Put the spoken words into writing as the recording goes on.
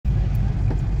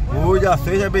Cuida,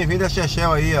 seja bem-vindo a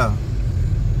Chechel aí, ó.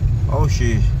 Olha o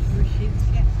X.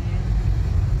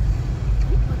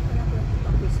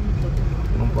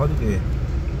 Não pode ver.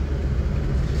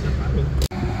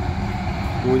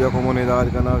 Cuide a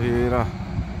comunidade canavieira.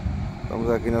 Estamos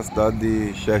aqui na cidade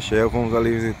de Chechel. Vamos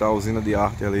ali visitar a Usina de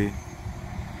Arte ali.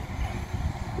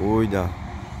 Cuida.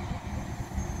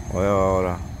 Olha a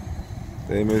hora.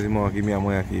 Tem meus irmãos aqui, minha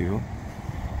mãe aqui, viu?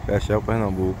 Chechel,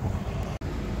 Pernambuco.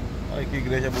 Olha que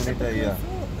igreja bonita aí, ó.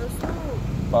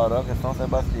 Paróquia São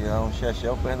Sebastião,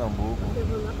 Chechel, Pernambuco.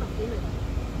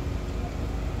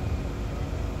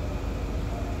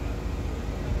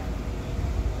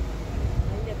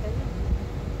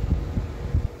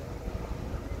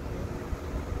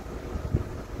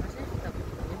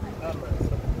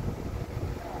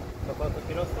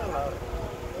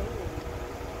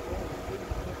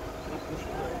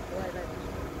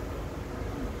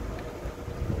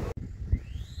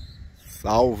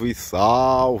 Salve,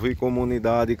 salve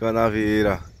comunidade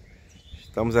canavieira.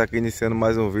 Estamos aqui iniciando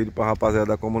mais um vídeo para a rapaziada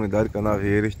da comunidade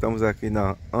canavieira. Estamos aqui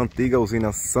na antiga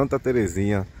Usina Santa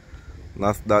Teresinha,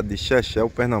 na cidade de Chechel,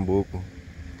 Pernambuco.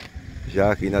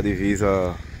 Já aqui na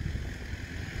divisa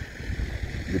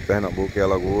de Pernambuco e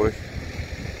Alagoas.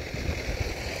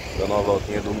 Dando uma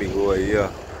voltinha domingo aí,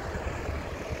 ó.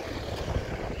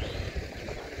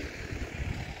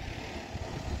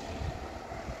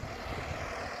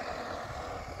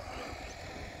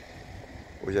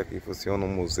 Hoje aqui funciona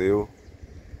um museu.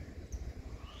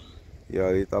 E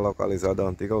ali está localizada a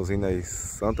antiga usina aí,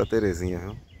 Santa Teresinha,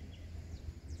 viu?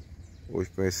 Hoje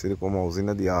conhecida como a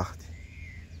Usina de Arte.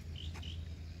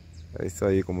 É isso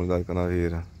aí, comunidade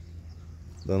canavieira.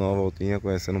 Dando uma voltinha,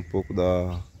 conhecendo um pouco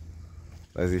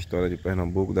das histórias de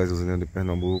Pernambuco, das usinas de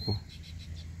Pernambuco.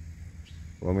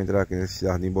 Vamos entrar aqui nesse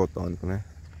jardim botânico, né?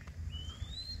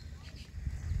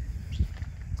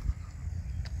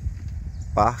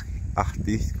 Parque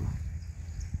Artístico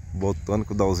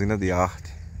Botânico da Usina de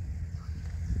Arte.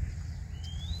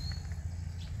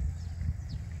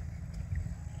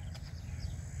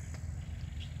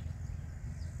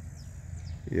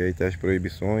 E aí tem as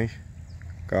proibições: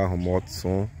 carro, moto,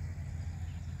 som,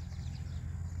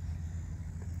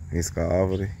 risca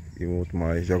árvore e muito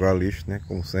mais. Jogar lixo, né?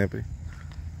 Como sempre.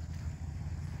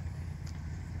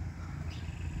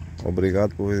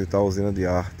 Obrigado por visitar a Usina de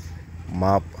Arte.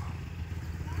 Mapa.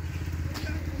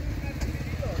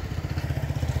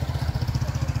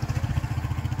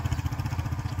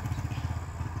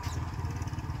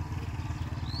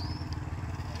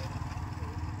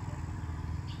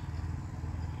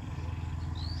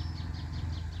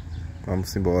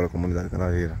 Vamos embora, comunidade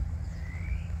canavieira.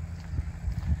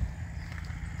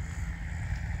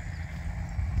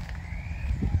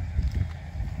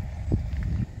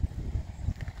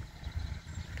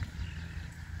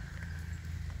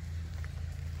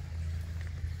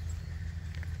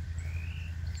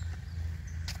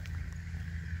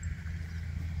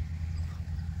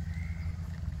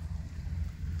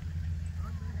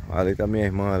 Ali tá minha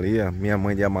irmã ali, a minha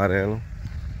mãe de amarelo.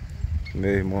 Meu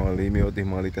irmão ali, meu outro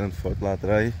irmão ali tirando foto lá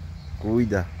atrás.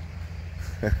 Cuida.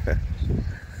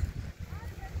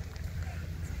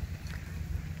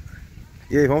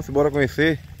 E aí, vamos embora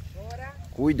conhecer? Bora.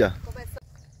 Cuida.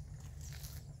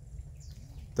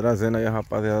 Trazendo aí a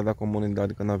rapaziada da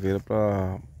comunidade canavieira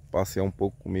pra passear um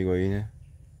pouco comigo aí, né?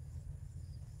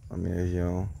 Na minha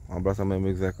região. Um abraço ao meu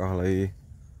amigo Zé Carlos aí,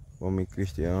 o homem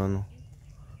Cristiano.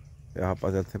 E a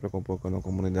rapaziada sempre acompanhando a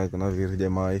comunidade canavieira e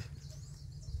demais.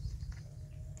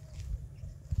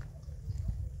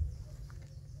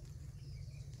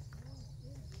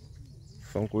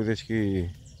 São coisas que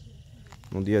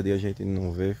no dia a dia a gente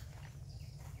não vê.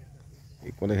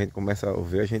 E quando a gente começa a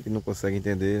ver, a gente não consegue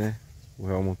entender, né? O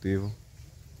real motivo.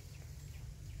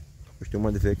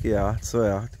 Costuma dizer que a arte só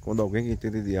é arte quando alguém que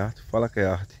entende de arte fala que é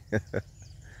arte.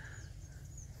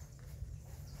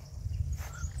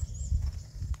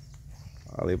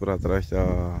 Ali para trás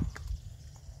está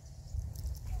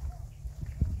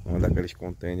um daqueles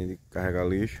contêineres de carregar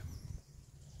lixo,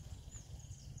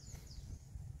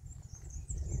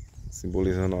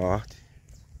 simbolizando a arte.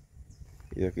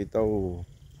 E aqui está o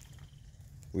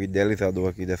idealizador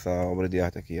aqui dessa obra de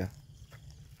arte aqui, ó.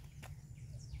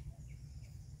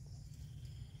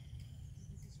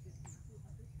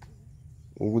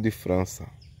 Hugo de França.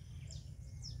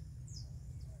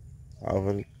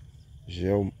 Árvore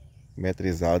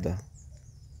geometrizada.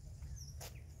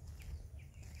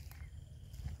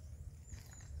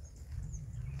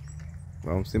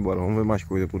 Vamos embora, vamos ver mais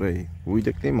coisa por aí.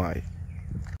 Cuida que tem mais.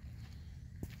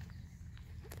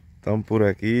 Estamos por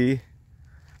aqui.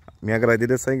 Me agradei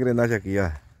dessa engrenagem aqui,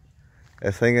 ó.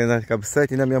 Essa engrenagem cabe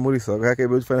certinho na minha muriçoca. Já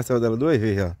quebrou o diferencial dela 2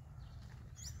 vezes já.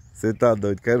 Você tá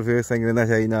doido? Quero ver essa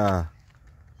engrenagem aí na...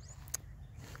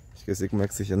 Esqueci como é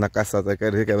que se chama. Na caçata.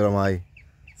 Quero ver quebrar mais.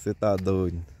 Você tá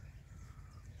doido?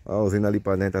 Olha a usina ali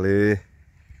pra dentro ali.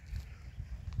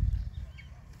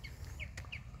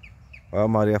 Olha a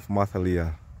Maria Fumaça ali,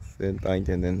 ó. Você não tá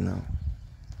entendendo não.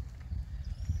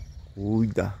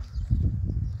 Cuida.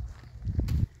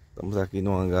 Estamos aqui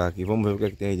no hangar aqui. Vamos ver o que é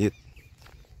que tem aí dentro.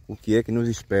 O que é que nos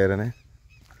espera, né?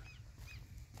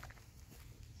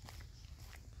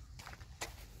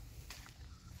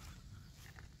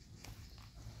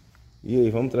 E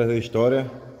aí, vamos trazer a história.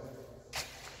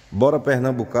 Bora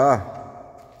pernambucar.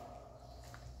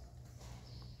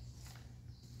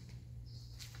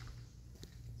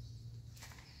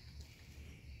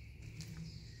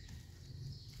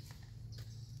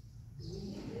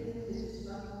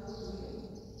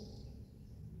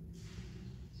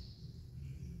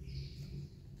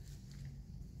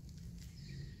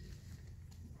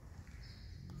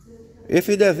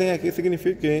 Esse desenho aqui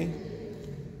significa o quê, hein?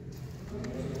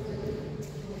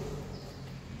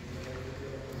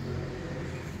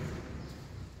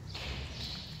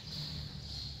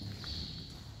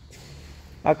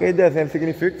 Aquele desenho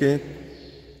significa o quê?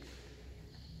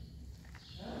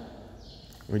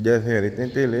 Os desenhos ali,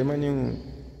 tentei ler, mas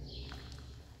nenhum.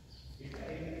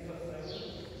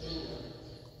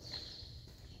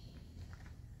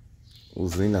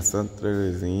 Usina Santa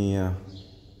Teresinha.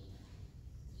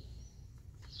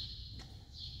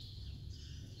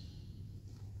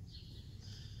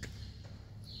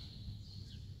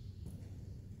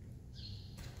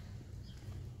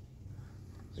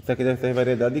 Isso aqui deve ter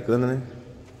variedade de cana, né?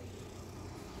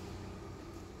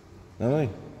 Não,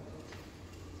 mãe?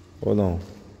 Ou não?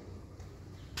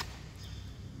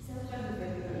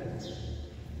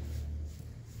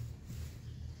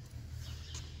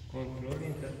 Controle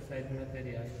entrada e saída de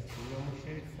materiais. Tudo é uma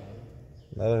xerifada.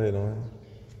 Nada a ver, não, é?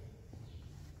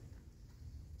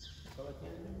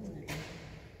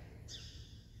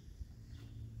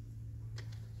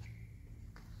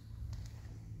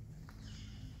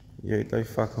 E aí tá os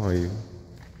facão aí, viu?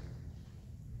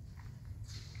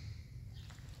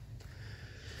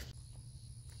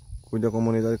 Cuide da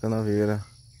comunidade canavieira.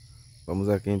 Vamos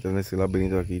aqui entrar nesse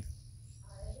labirinto aqui.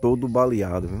 Todo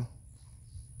baleado, viu?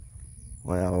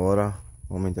 Olha a hora.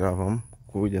 Vamos entrar, vamos.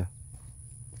 Cuida.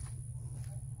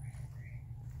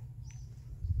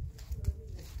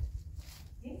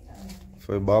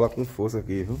 Foi bala com força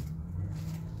aqui, viu?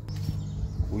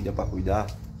 Cuida pra cuidar.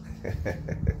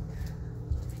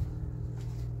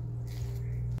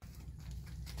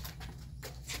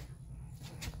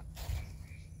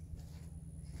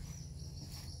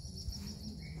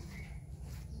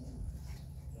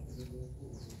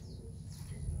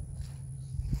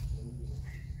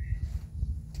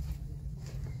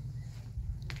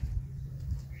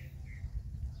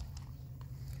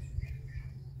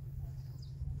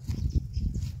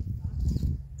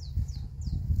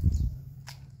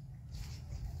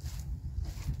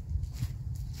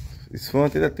 Isso foi uma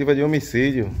tentativa de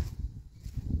homicídio.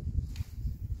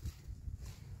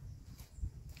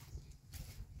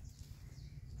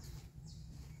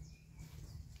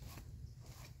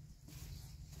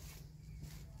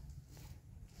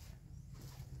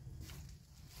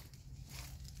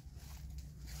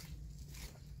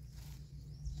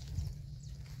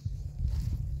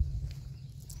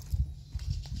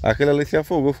 Aquele ali se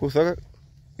afogou, ficou só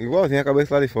igualzinho a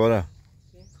cabeça lá de fora.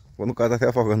 Quando o cara tá se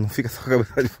afogando, não fica só a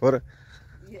cabeça lá de fora.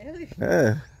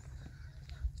 É.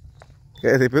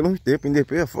 Quer dizer, pelo uns tempos, e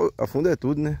depois afunda é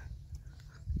tudo, né?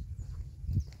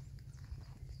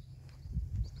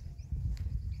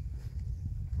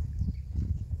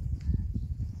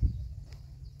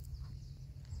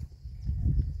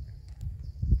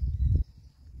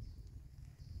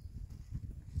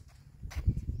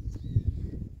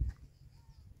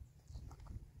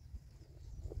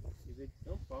 Precisa de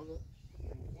São Paulo,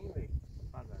 ninguém vê.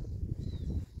 Apagado.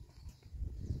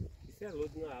 Isso é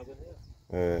lodo na água, né?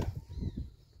 É.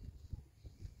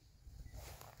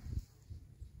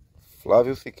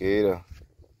 Flávio Siqueira.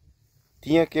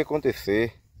 Tinha que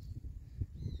acontecer.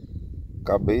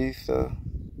 Cabeça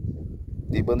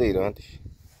de Bandeirantes.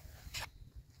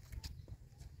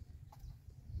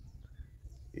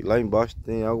 E lá embaixo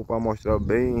tem algo para mostrar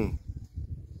bem.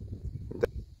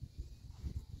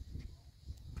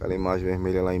 Aquela imagem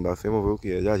vermelha lá embaixo, vocês vão ver o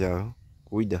que é, já já, viu?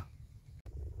 Cuida.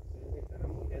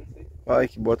 Ai,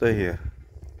 que bota aí, é.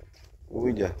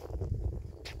 Cuida.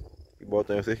 Que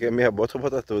bota aí, vocês querem meia bota ou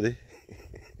bota toda, hein?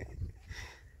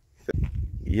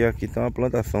 E aqui tá uma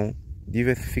plantação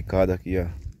diversificada aqui, ó.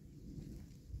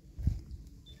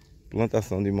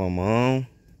 Plantação de mamão.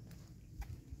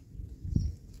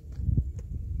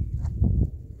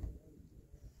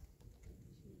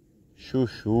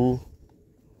 Chuchu.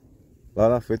 Lá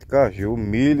na frente caju,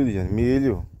 milho, gente,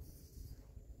 milho.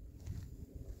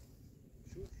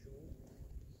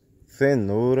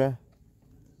 Cenoura.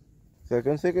 Isso aqui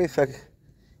eu não sei o que é isso aqui.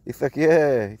 Isso aqui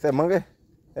é. Isso é manga?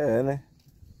 É, né?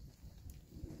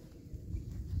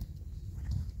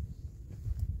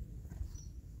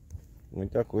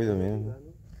 Muita coisa mesmo.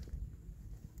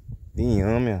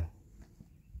 Inhame, ó.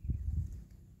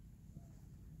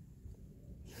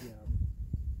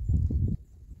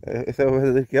 Esse é o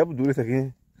verdadeiro quiabo duro, esse aqui,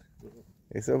 né?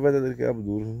 Esse é o verdadeiro quiabo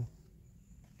duro, né?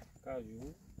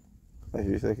 Caju.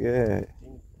 Caju, isso aqui é.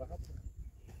 Tem papo.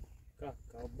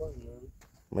 Cacau, banana.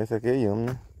 Mas isso aqui é inhame,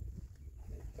 né?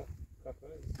 Cacau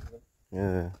é isso, né?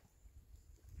 É.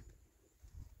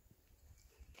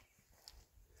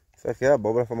 Isso aqui é a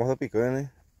abóbora, a famosa picanha,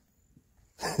 né?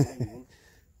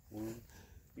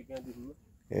 Picanha de rua.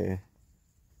 É.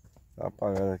 Tá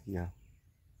apagado aqui, ó.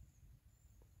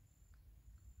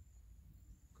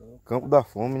 Campo da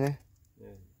Fome, né?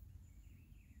 É.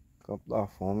 Campo da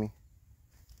Fome.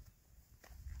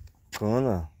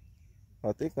 Cana.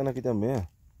 Ah, tem cana aqui também, ó.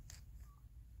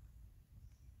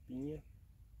 Pinha.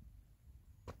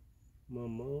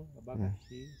 Mamão,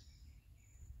 abacaxi.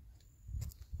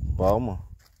 Palma.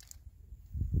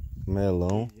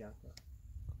 Melão. Jaca.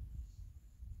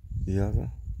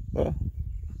 Jaca. Ó.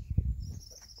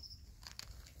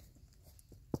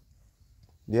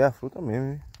 E é a fruta mesmo,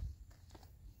 hein?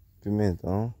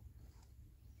 Pimentão.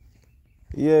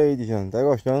 E aí, Dijane, tá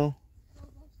gostando?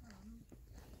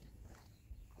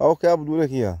 Olha o quiabo duro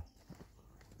aqui, ó.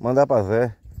 Mandar pra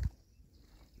Zé.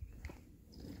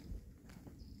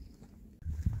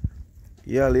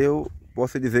 E ali eu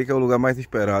posso dizer que é o lugar mais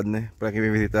esperado, né? Pra quem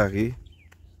vem visitar aqui.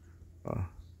 Ó.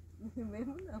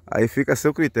 Mesmo não. Aí fica a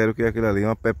seu critério que é aquilo ali.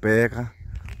 Uma pepeca,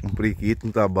 um priquito,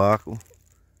 um tabaco.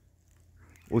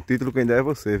 O título quem der é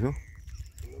você, viu?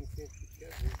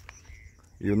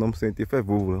 E o nome científico é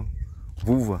vulva.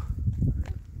 Vulva.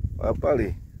 Olha pra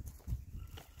ali.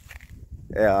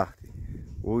 É arte.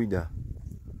 Cuida.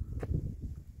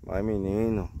 Vai,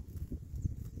 menino.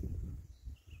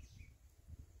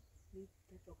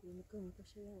 Tá procurando o caminho pra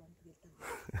chegar lá. Porque tá...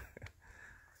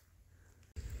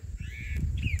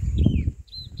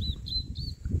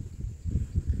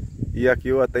 E aqui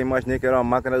eu até imaginei que era uma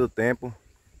máquina do tempo.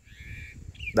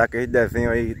 Daquele desenho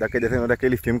aí,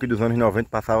 daquele filme que dos anos 90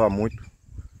 passava muito.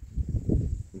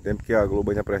 No tempo que a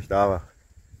Globo ainda prestava.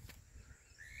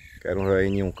 Que era um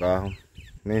velhinho em um carro.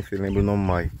 Nem se lembra o nome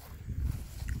mais.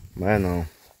 Mas não.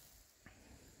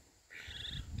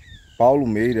 Paulo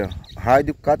Meira,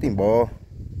 Rádio Catimbó.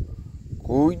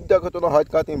 Cuida que eu tô na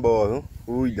Rádio Catimbó, viu?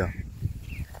 Cuida.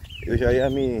 Eu já ia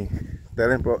me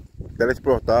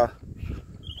teletransportar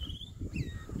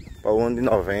para o ano de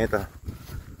 90.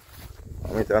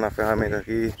 Vamos entrar na ferramenta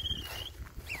aqui.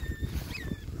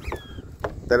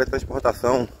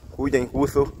 Teletransportação. Cuida em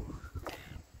curso.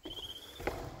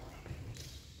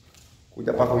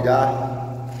 Cuida para cuidar.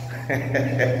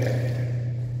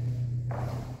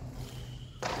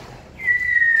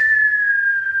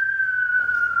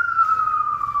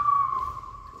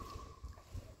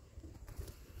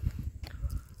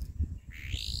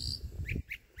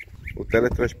 O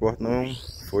teletransporte não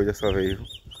foi dessa vez.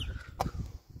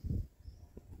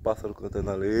 Pássaro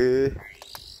cantando ali.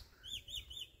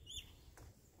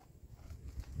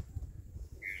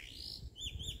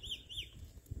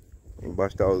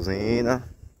 Embaixo da usina.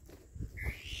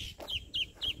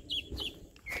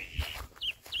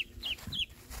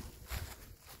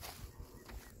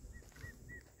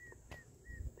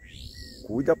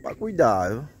 Cuida pra cuidar,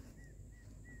 viu?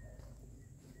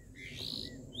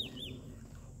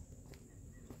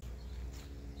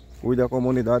 Cuida da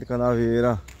comunidade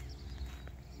canavieira.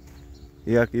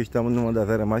 E aqui estamos numa das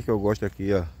áreas mais que eu gosto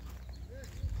aqui, ó.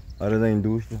 Área da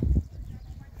indústria.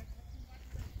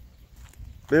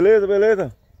 Beleza,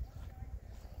 beleza?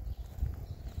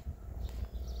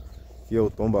 Aqui é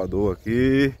o tombador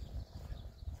aqui.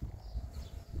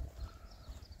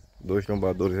 Dois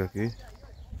tombadores aqui.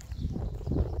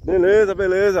 Beleza,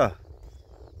 beleza.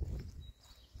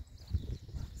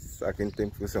 Isso aqui no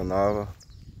tempo funcionava.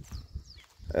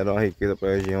 Era uma riqueza para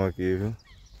a região aqui, viu?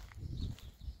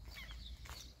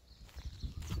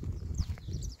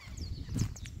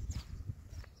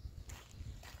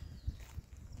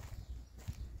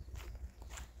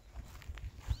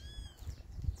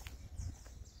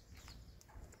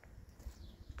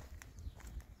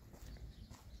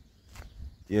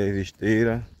 E as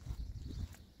esteiras.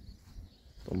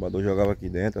 O tombador jogava aqui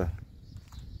dentro, ó.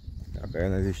 A caia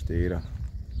nas esteiras.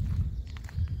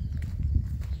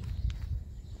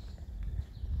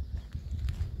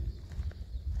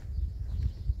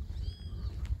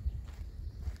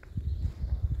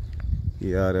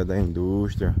 E a área da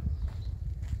indústria.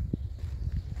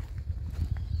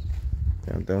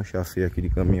 Tem até um chassi aqui de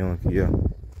caminhão aqui,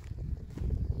 ó.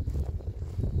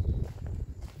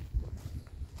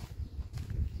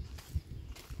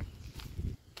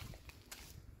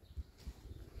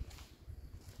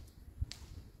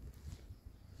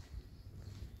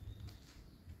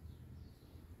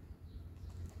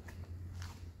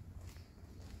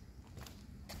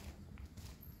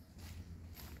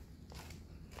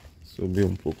 Subir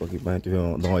um pouco aqui pra gente ver,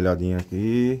 dar uma olhadinha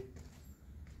aqui.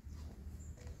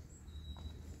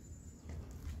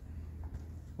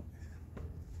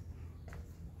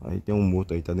 Aí tem um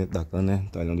morto aí, tá dentro da cana, né?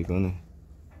 Talhão de cana.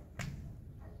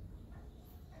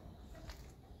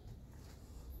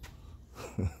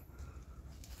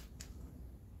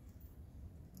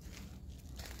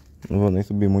 Não vou nem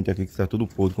subir muito aqui que está tudo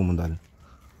podre, comunidade.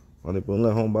 Mas depois não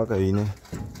levar um baco aí, né?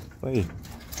 Aí.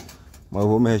 Mas eu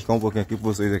vou me arriscar um pouquinho aqui pra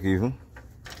vocês aqui, viu?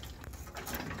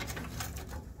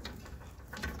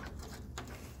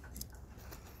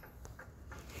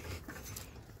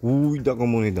 Cuida,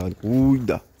 comunidade,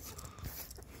 cuida.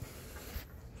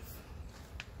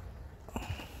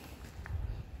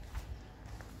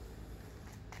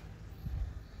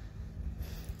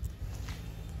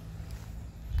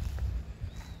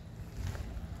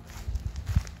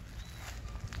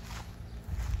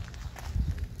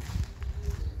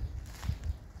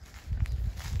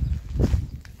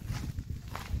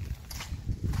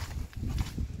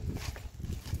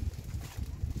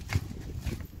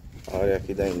 Área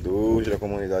aqui da indústria,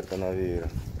 comunidade canavieira.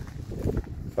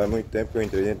 Faz muito tempo que eu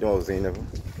entrei dentro de uma usina, viu?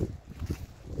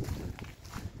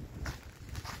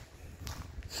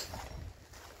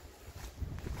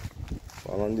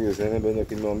 Falando de usina, lembrando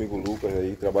aqui do meu amigo Lucas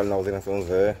aí, que trabalha na usina São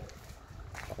José.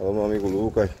 Alô, meu amigo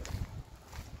Lucas.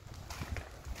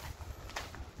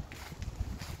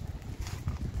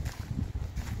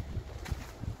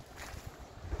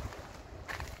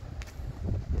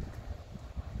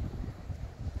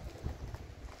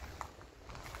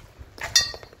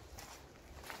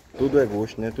 Tudo é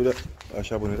gosto, né? Tudo é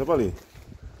achar bonito. Olha ali.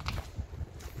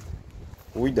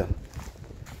 Cuida.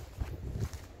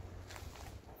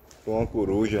 Tô uma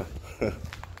coruja.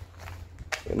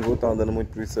 Eu não vou estar andando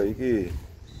muito por isso aí que...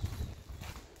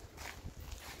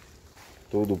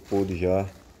 todo podre já.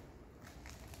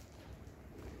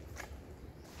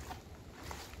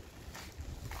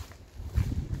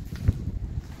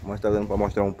 Mas tá dando pra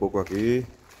mostrar um pouco aqui.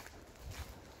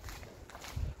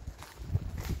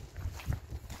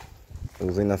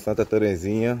 Usina Santa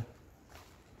Teresinha.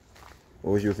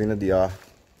 Hoje Usina de Arte.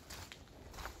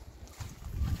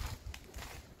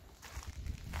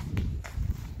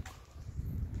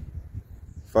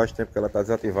 Faz tempo que ela tá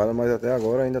desativada, mas até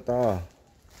agora ainda tá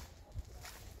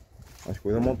as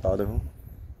coisas montadas, viu?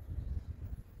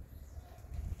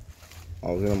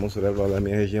 A usina Monsureba lá na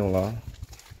minha região lá.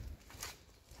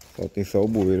 Só tem só o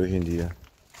bueiro hoje em dia.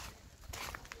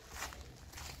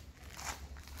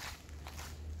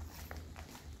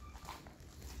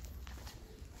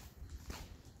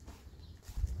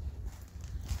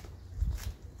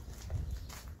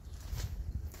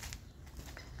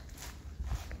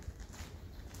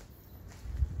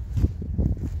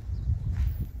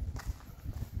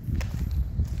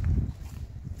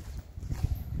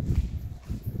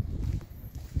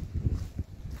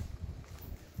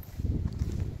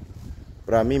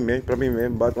 Pra mim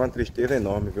mesmo bate uma tristeza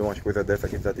enorme ver umas coisas dessas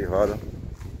aqui desativadas.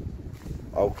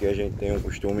 Algo que a gente tem o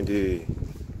costume de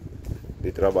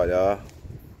trabalhar.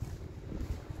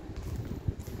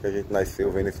 Que a gente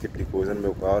nasceu vendo esse tipo de coisa, no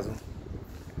meu caso.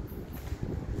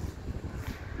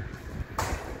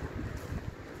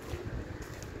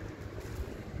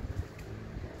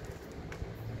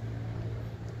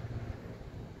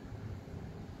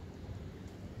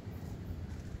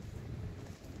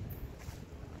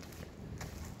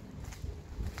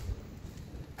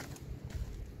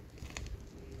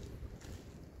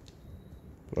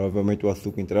 Provavelmente o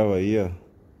açúcar entrava aí, ó.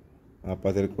 A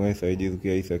rapaziada que conhece aí diz o que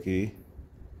é isso aqui.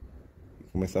 E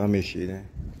começava a mexer, né?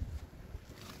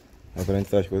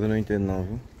 Referente a essas coisas eu não entendo não,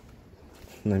 viu?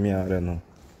 Na minha área não.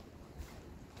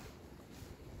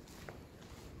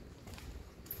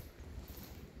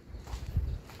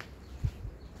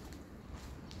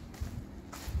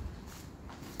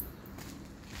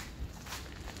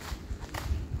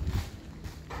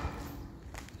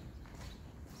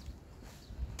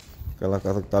 Aquela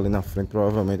casa que tá ali na frente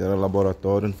provavelmente era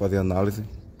laboratório, onde fazia análise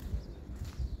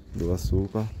do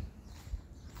açúcar.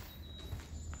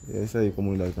 E é isso aí,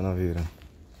 comunidade canaveira.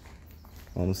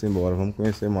 Vamos embora, vamos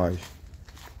conhecer mais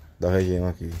da região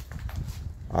aqui.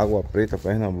 Água Preta,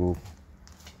 Pernambuco.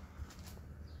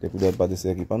 Tem cuidado para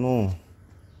descer aqui para não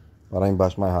parar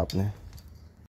embaixo mais rápido, né?